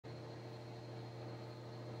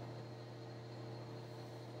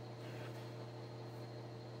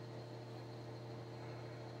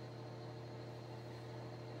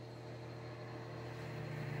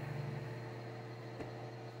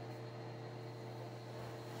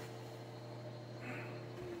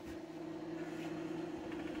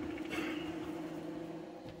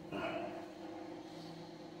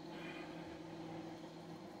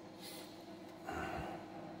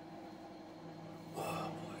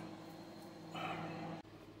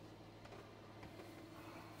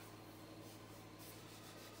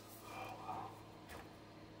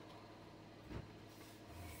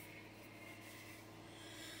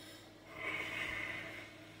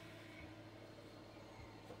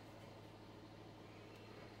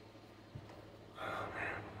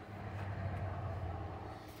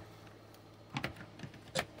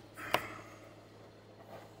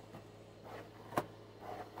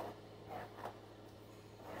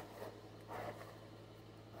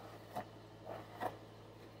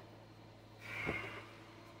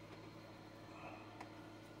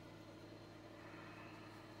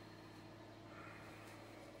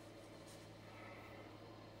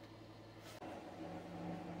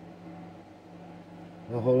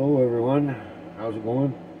Well, hello everyone. How's it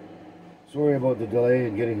going? Sorry about the delay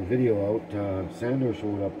in getting a video out. Sandor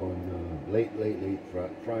showed up on late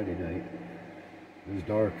Friday night. It was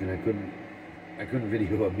dark and I couldn't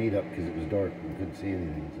video a meetup because it was dark and couldn't see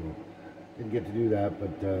anything, so didn't get to do that.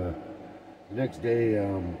 But the next day,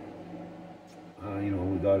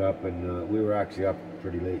 we got up and we were actually up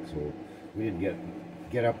pretty late, so we didn't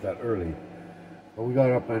get up that early. But we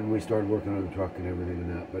got up and we started working on the truck and everything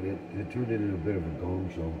and that, but it turned into a bit of a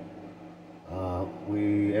gong show.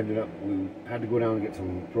 We had to go down and get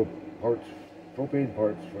some propane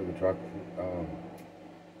parts for the truck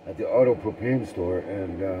at the auto propane store,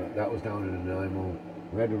 and that was down in Nanaimo.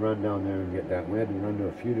 We had to run down there and get that. We had to run to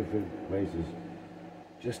a few different places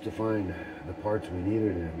just to find the parts we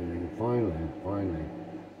needed and everything. And finally,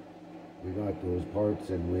 we got those parts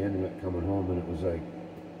and we ended up coming home, and it was like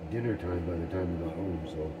dinner time by the time we got home.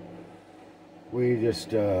 So we just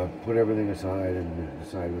put everything aside and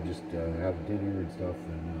decided we'd just have dinner and stuff,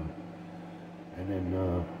 and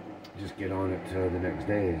then just get on it the next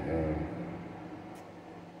day.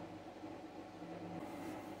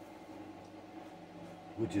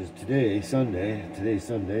 Which is today, Sunday. Today's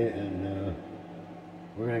Sunday, and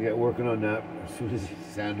we're gonna get working on that as soon as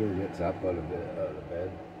Sandor gets up out of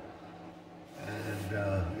bed. And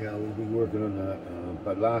yeah, we'll be working on that.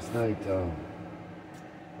 But last night,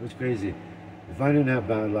 it was crazy. If I didn't have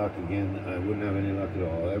bad luck again, I wouldn't have any luck at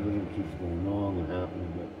all. Everything keeps going wrong and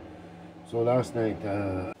happening. But so last night,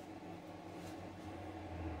 I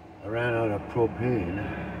ran out of propane,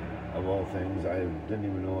 of all things. I didn't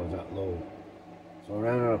even know it was that low. So I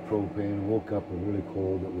ran out of propane, woke up really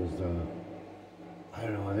cold. It was, I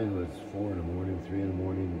don't know, I think it was 4 in the morning, 3 in the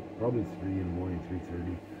morning, probably 3 in the morning,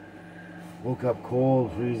 3:30. Woke up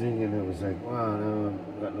cold, freezing, and it was like, wow, now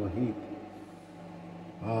I've got no heat.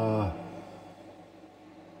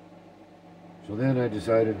 So then I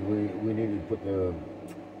decided we needed to put the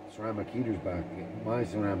ceramic heaters back, my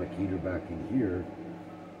ceramic heater back in here,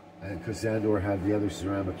 because Sandor had the other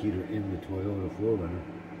ceramic heater in the Toyota 4Runner.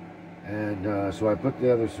 And so I put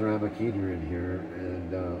the other ceramic heater in here,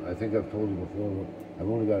 and I think I've told you before, I've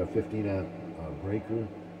only got a 15 amp breaker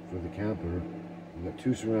for the camper. We've got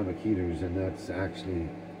 2 ceramic heaters, and that's actually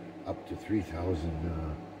up to 3,000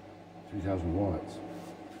 watts.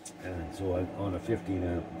 And so I'm on a 15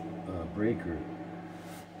 amp breaker.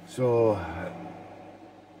 So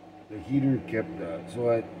the heater kept,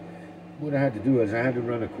 what I had to do is I had to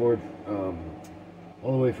run a cord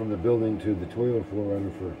all the way from the building to the Toyota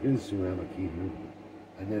 4Runner for his ceramic heater,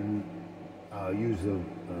 and then use the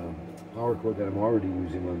power cord that I'm already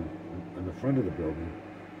using on the front of the building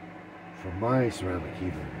for my ceramic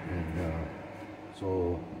heater. And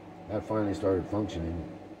so that finally started functioning,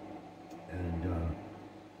 and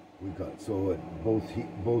we got, so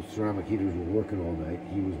both ceramic heaters were working all night.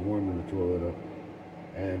 He was warm in the Toyota,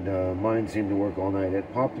 and mine seemed to work all night.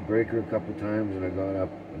 It popped the breaker a couple times, and I got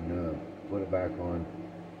up and put it back on.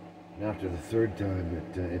 And after the 3rd time,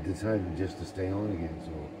 it decided just to stay on again.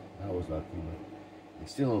 So that was lucky, but it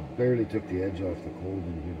still barely took the edge off the cold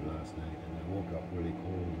in here last night. And I woke up really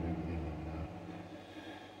cold and everything.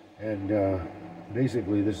 And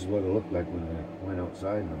basically, this is what it looked like when I went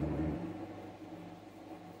outside in the morning.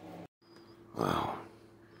 Wow,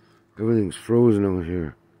 everything's frozen over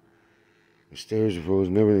here. The stairs are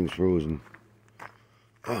frozen, everything's frozen.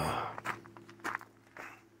 Oh.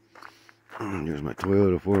 There's my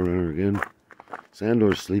Toyota 4Runner again.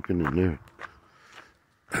 Sandor's sleeping in there.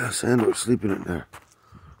 Sandor's sleeping in there.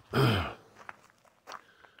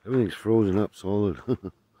 Everything's frozen up solid.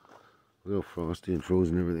 Look how frosty and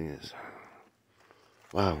frozen everything is.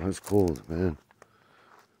 Wow, that's cold, man.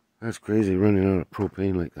 That's crazy running out of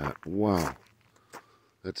propane like that. Wow.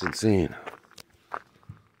 That's insane.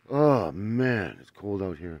 Oh, man, it's cold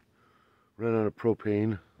out here. Ran out of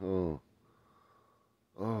propane. Oh,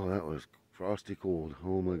 that was frosty cold.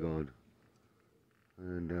 Oh, my God.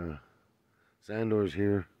 And Sandor's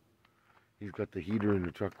here. He's got the heater in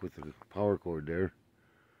the truck with the power cord there.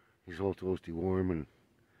 He's all toasty warm, and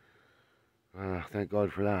thank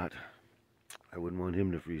God for that. I wouldn't want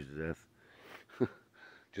him to freeze to death.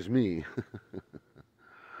 Just me.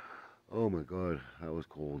 Oh my God, that was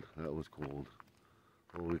cold. That was cold.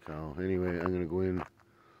 Holy cow. Anyway, I'm gonna go in,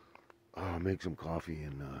 make some coffee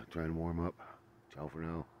and try and warm up. Ciao for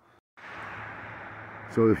now.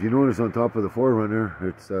 So if you notice on top of the 4Runner,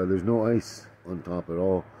 it's there's no ice on top at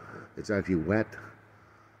all. It's actually wet.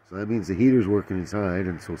 So that means the heater's working inside,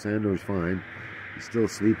 and so Sandor's fine. He's still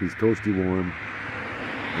asleep. He's toasty warm.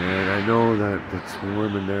 And I know that it's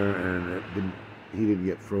warm in there, and he didn't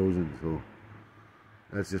get frozen, so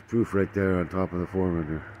that's just proof right there on top of the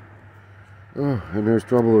 4Runner. Oh, and there's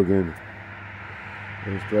trouble again.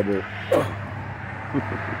 There's trouble.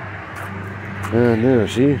 And there,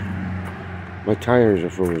 see? My tires are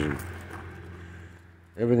frozen.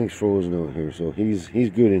 Everything's frozen out here, so he's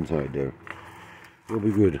good inside there. He'll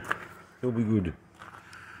be good. He'll be good.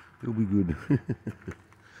 He'll be good.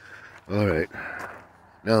 Alright.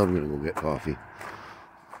 Now I'm gonna go get coffee.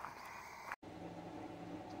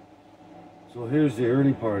 So here's the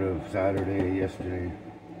early part of Saturday, yesterday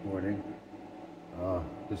morning.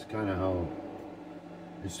 This is kind of how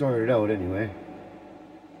it started out anyway.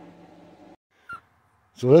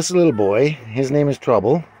 So this little boy, his name is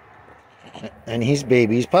Trouble, and he's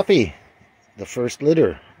baby's puppy, the first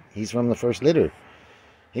litter. He's from the first litter.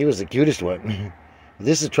 He was the cutest one.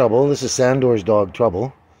 This is Trouble. This is Sandor's dog,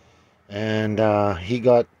 Trouble. And he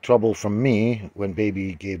got Trouble from me when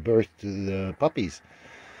baby gave birth to the puppies.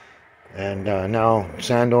 And now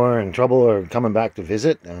Sandor and Trouble are coming back to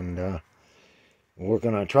visit and work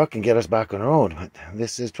on our truck and get us back on the road. But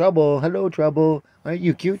this is Trouble. Hello, Trouble. Aren't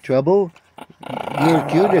you cute, Trouble? You're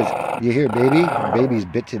cute as... You hear baby? Baby's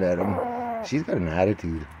bitching at him. She's got an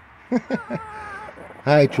attitude.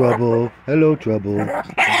 Hi, Trouble. Hello, Trouble.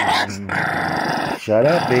 Shut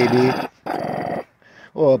up, baby.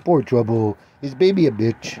 Oh, poor Trouble. Is baby a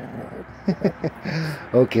bitch?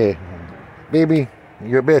 Okay. Baby,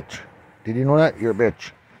 you're a bitch. Did you know that? You're a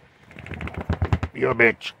bitch. You're a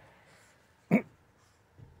bitch.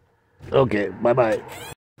 Okay, bye-bye.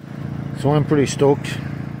 So I'm pretty stoked.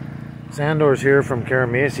 Sandor's here from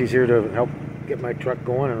Keremeos. He's here to help get my truck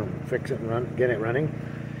going and fix it and get it running.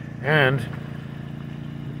 And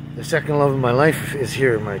the second love of my life is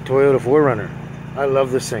here, my Toyota 4Runner. I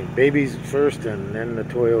love this thing. Baby's first and then the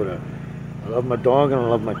Toyota. I love my dog and I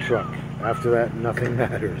love my truck. After that, nothing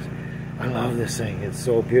matters. I love this thing. It's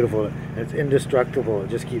so beautiful. It's indestructible. It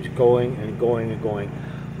just keeps going and going and going.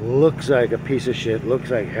 Looks like a piece of shit. Looks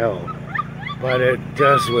like hell. But it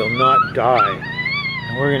just will not die.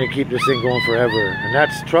 And we're going to keep this thing going forever. And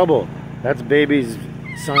that's Trouble. That's baby's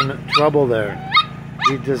son, Trouble there.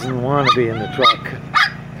 He doesn't want to be in the truck.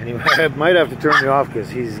 Anyway, I might have to turn it off because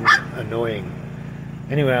he's annoying.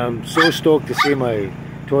 Anyway, I'm so stoked to see my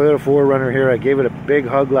Toyota 4Runner here. I gave it a big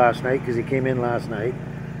hug last night because he came in last night.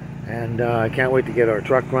 And I can't wait to get our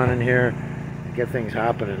truck running here and get things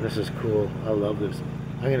happening. This is cool. I love this.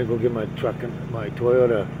 I'm going to go give my truck and my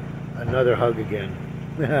Toyota another hug again.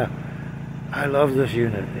 I love this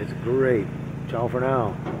unit. It's great. Ciao for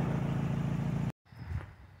now.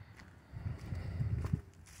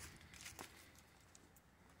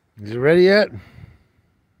 Is it ready yet?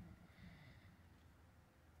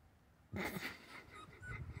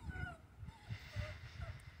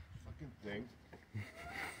 Fucking thing. I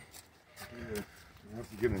have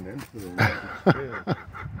to get an end for it. It's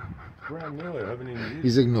brand new. I haven't even used it.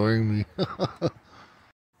 He's ignoring me.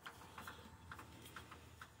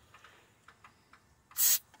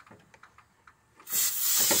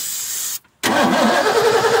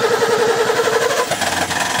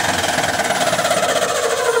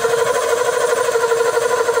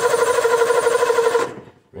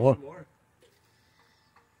 What?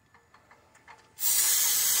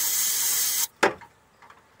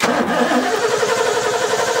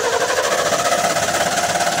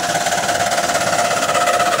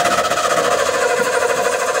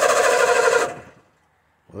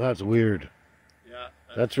 Well, that's weird. Yeah.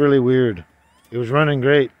 That's really weird. It was running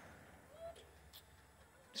great.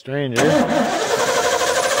 Strange, eh?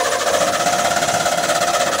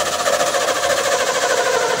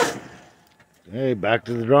 Hey, back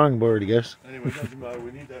to the drawing board, I guess. Anyway, doesn't matter.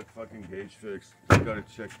 We need that fucking gauge fixed. I gotta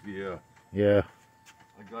check the. Yeah.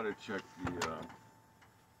 I gotta check the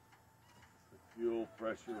fuel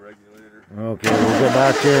pressure regulator. Okay, we'll get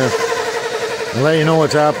back here and let you know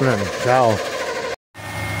what's happening. Ciao.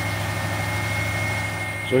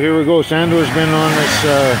 So here we go. Sandor's been on this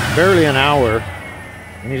barely an hour,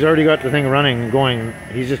 and he's already got the thing running and going.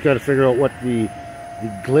 He's just got to figure out what the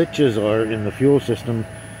glitches are in the fuel system,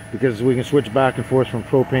 because we can switch back and forth from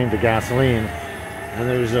propane to gasoline, and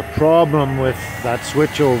there's a problem with that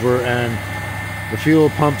switchover and the fuel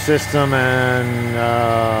pump system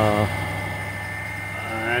and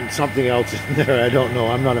something else in there. I don't know.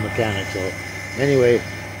 I'm not a mechanic, so anyway,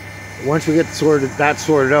 once we get that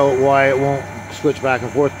sorted out, why it won't switch back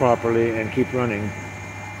and forth properly and keep running,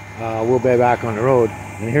 we'll be back on the road.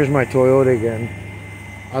 And here's my Toyota again.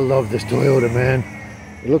 I love this Toyota, man.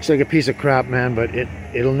 It looks like a piece of crap, man, but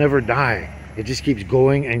it'll never die. It just keeps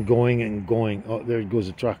going and going and going. Oh, there goes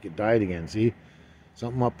the truck. It died again. See,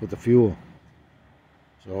 something up with the fuel.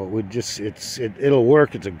 So it would just it'll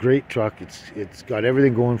work. It's a great truck. It's got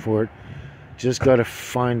everything going for it. Just got to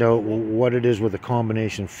find out what it is with the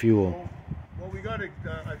combination fuel. Well, we got it.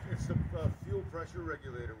 It's the fuel pressure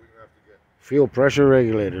regulator we have to get. Fuel pressure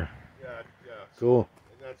regulator. Yeah. Cool.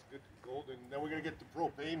 And that's good gold. And then we're gonna get the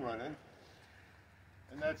propane running,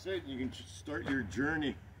 and that's it. You can just start your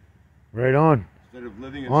journey. Right on. Instead of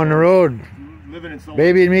living on the road. Living in someone's,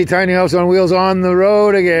 Baby and me, tiny house on wheels on the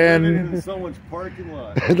road again. Living in someone's parking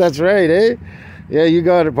lot. That's right, eh? Yeah, you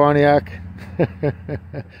got it, Pontiac.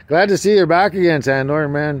 Glad to see you're back again, Sandor,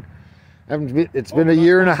 man. It's been a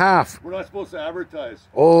year and a half. We're not supposed to advertise.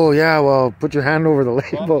 Oh, yeah, well, put your hand over the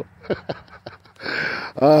label.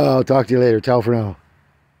 I'll talk to you later. Ciao for now.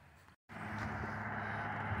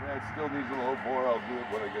 Yeah, it still needs a little more. I'll do it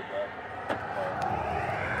when I get back.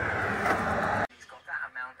 He's got that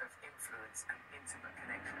amount of influence and intimate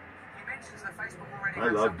connection. He mentions that Facebook already I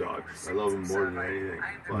love dogs. I love them more than anything.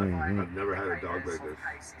 But I've never had a dog like this.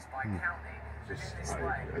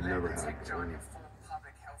 I've never had one.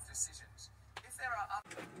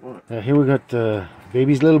 Here we got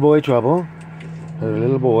baby's little boy Trouble. Her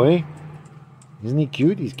little boy. Isn't he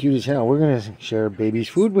cute? He's cute as hell. We're going to share baby's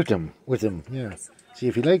food with him. Yeah. See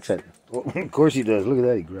if he likes it. Oh, of course he does. Look at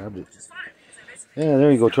that. He grabbed it. Yeah,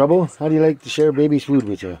 there you go, Trouble. How do you like to share baby's food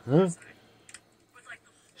with you? Huh?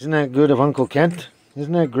 Isn't that good of Uncle Kent?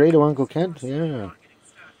 Isn't that great of Uncle Kent? Yeah.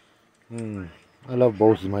 I love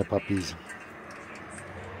both of my puppies.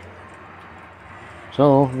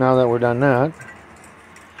 So, now that we're done that,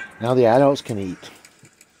 now the adults can eat.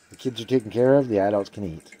 The kids are taken care of, the adults can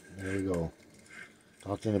eat. There we go.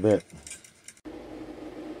 Talk to you in a bit.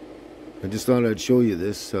 I just thought I'd show you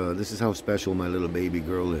this. This is how special my little baby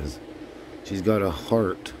girl is. She's got a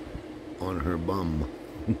heart on her bum.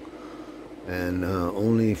 And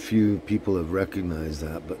only a few people have recognized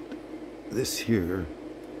that, but this here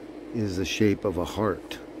is the shape of a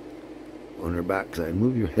heart on her backside.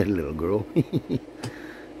 Move your head, little girl.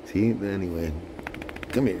 See? Anyway,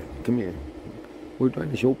 come here. We're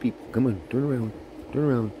trying to show people. Come on, turn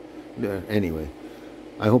around. There. Anyway,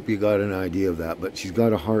 I hope you got an idea of that, but she's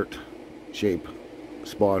got a heart shape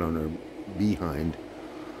spot on her behind,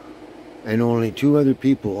 and only 2 other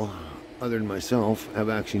people other than myself have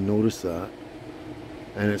actually noticed that.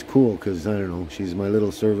 And it's cool because, I don't know, she's my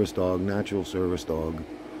little service dog, natural service dog,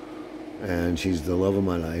 and she's the love of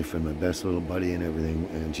my life and my best little buddy and everything,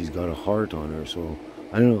 and she's got a heart on her, so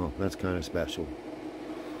I don't know, that's kind of special.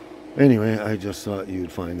 Anyway, I just thought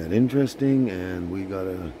you'd find that interesting, and we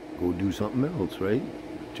gotta go do something else, right?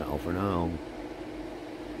 Ciao for now.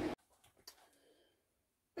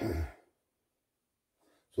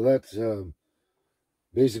 So that's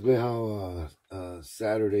basically how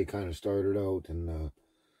Saturday kind of started out, and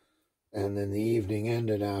then the evening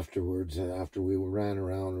ended afterwards. After we ran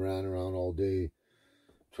around all day,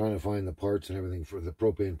 trying to find the parts and everything for the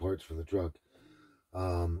propane parts for the truck,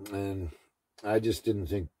 and I just didn't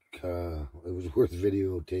think it was worth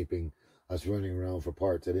videotaping us running around for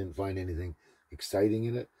parts. I didn't find anything exciting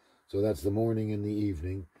in it. So that's the morning and the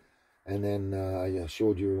evening, and then I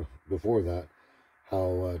showed you before that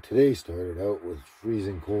how today started out with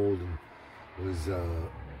freezing cold, and it was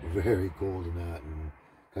very cold and that, and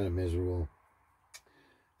kind of miserable.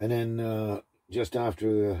 And then just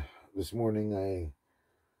after this morning, I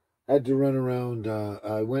had to run around.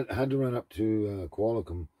 I had to run up to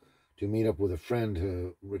Qualicum to meet up with a friend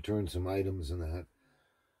to return some items and that.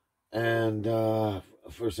 And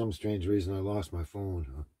for some strange reason, I lost my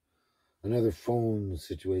phone. Another phone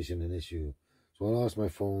situation, an issue. So I lost my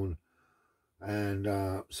phone. And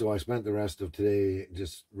so I spent the rest of today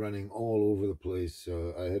just running all over the place.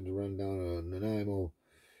 I had to run down to Nanaimo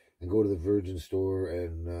and go to the Virgin store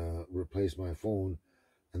and replace my phone.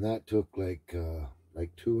 And that took like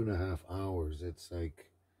 2.5 hours. It's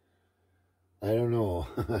like, I don't know.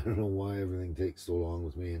 I don't know why everything takes so long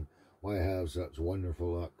with me and why I have such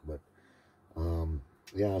wonderful luck. But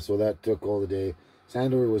yeah, so that took all the day.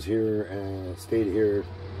 Sandor was here and stayed here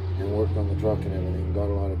and worked on the truck and everything. Got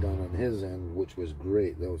a lot done on his end, which was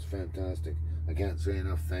great. That was fantastic. I can't say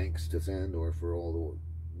enough thanks to Sandor for all the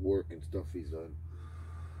work and stuff he's done.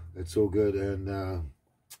 It's so good. And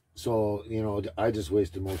so, you know, I just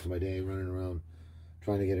wasted most of my day running around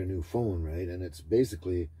trying to get a new phone, right? And it's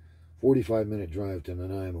basically 45-minute drive to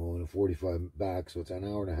Nanaimo and a 45 back, so it's an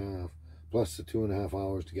hour and a half plus the 2.5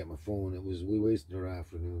 hours to get my phone. We wasted our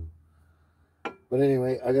afternoon. But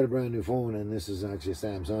anyway, I got a brand new phone, and this is actually a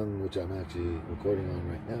Samsung, which I'm actually recording on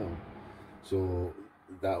right now. So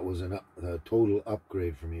that was a total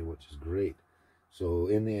upgrade for me, which is great. So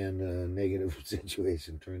in the end, a negative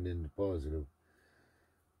situation turned into positive.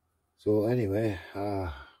 So anyway,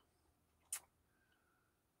 I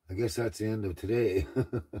guess that's the end of today.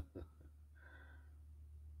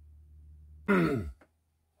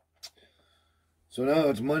 So now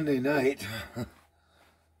it's Monday night,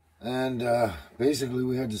 and basically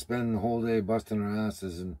we had to spend the whole day busting our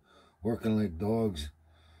asses and working like dogs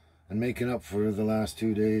and making up for the last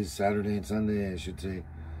 2 days, Saturday and Sunday, I should say,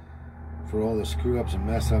 for all the screw-ups and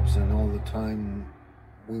mess-ups and all the time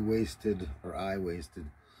we wasted, or I wasted,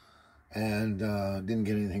 and didn't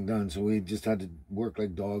get anything done. So we just had to work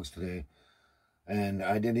like dogs today, and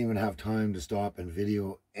I didn't even have time to stop and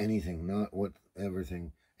video anything, not what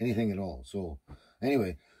everything, anything at all. So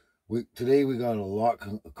anyway, today we got a lot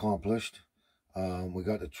accomplished. We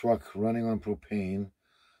got the truck running on propane,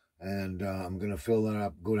 and I'm gonna fill that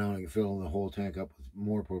up, go down and fill the whole tank up with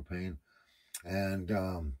more propane, and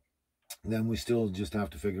then we still just have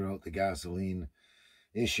to figure out the gasoline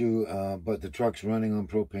issue, but the truck's running on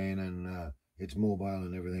propane, and it's mobile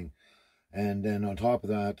and everything. And then on top of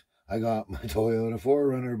that, I got my Toyota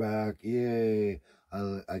 4Runner back. Yay!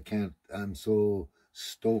 I'm so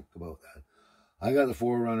stoked about that. I got the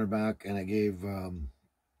 4Runner back, and I gave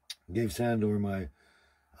Sandor my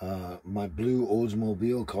my blue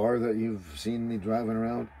Oldsmobile car that you've seen me driving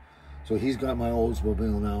around. So he's got my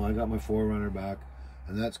Oldsmobile now. I got my 4Runner back,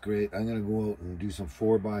 and that's great. I'm gonna go out and do some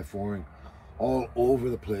 4x4ing all over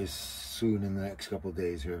the place soon in the next couple of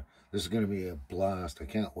days here. This is gonna be a blast. I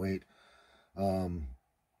can't wait.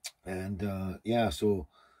 Yeah, so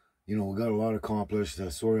you know, we got a lot accomplished.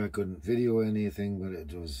 Sorry I couldn't video anything, but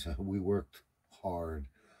it was, we worked hard.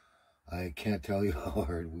 I can't tell you how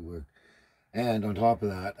hard we worked. And on top of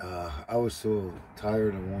that, I was so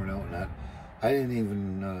tired and worn out and that I didn't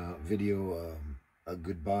even video a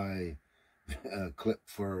goodbye clip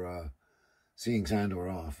for seeing Sandor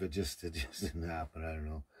off. It just didn't happen. I don't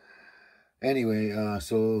know. Anyway,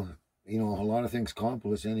 so you know, a lot of things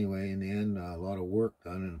accomplished anyway. In the end, a lot of work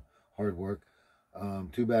done and hard work.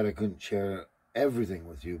 Too bad I couldn't share everything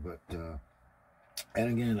with you, but and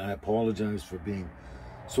again, I apologize for being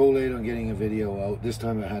so late on getting a video out. This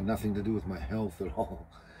time it had nothing to do with my health at all.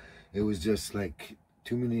 It was just like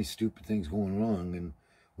too many stupid things going wrong, and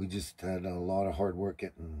we just had a lot of hard work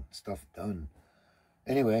getting stuff done.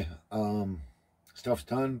 Anyway, stuff's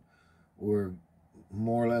done. We're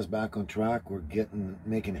more or less back on track. We're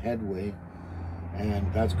making headway,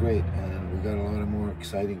 and that's great. And we got a lot of more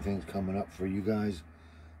exciting things coming up for you guys.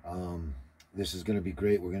 This is going to be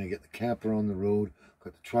great. We're going to get the camper on the road,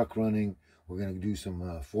 got the truck running. We're going to do some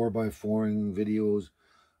 4x4ing videos.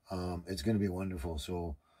 It's going to be wonderful.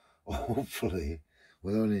 So hopefully,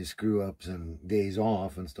 without any screw-ups and days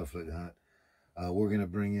off and stuff like that, we're going to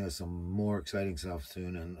bring you some more exciting stuff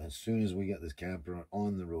soon. And as soon as we get this camper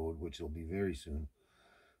on the road, which will be very soon,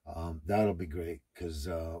 that'll be great, because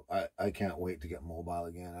I can't wait to get mobile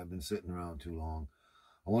again. I've been sitting around too long.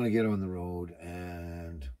 I want to get on the road,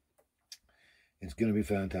 and it's going to be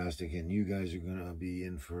fantastic, and you guys are going to be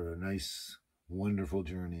in for a nice, wonderful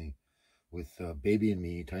journey with baby and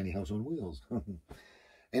me, tiny house on wheels.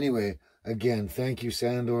 Anyway, again, thank you,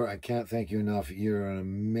 Sandor. I can't thank you enough. You're an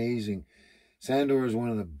amazing... Sandor is one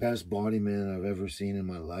of the best body men I've ever seen in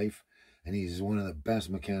my life, and he's one of the best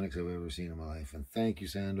mechanics I've ever seen in my life. And thank you,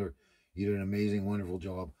 Sandor. You did an amazing, wonderful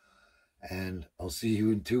job. And I'll see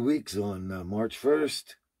you in 2 weeks on March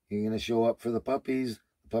 1st. You're going to show up for the puppies.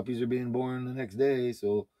 The puppies are being born the next day,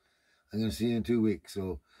 so I'm going to see you in 2 weeks.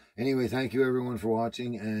 So anyway, thank you, everyone, for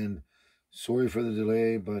watching, and sorry for the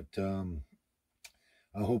delay, but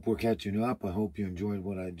I hope we're catching up. I hope you enjoyed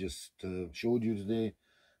what I just showed you today,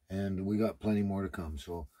 and we got plenty more to come.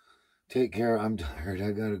 So take care. I'm tired.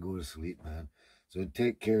 I got to go to sleep, man. So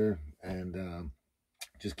take care, and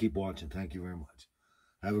just keep watching. Thank you very much.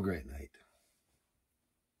 Have a great night.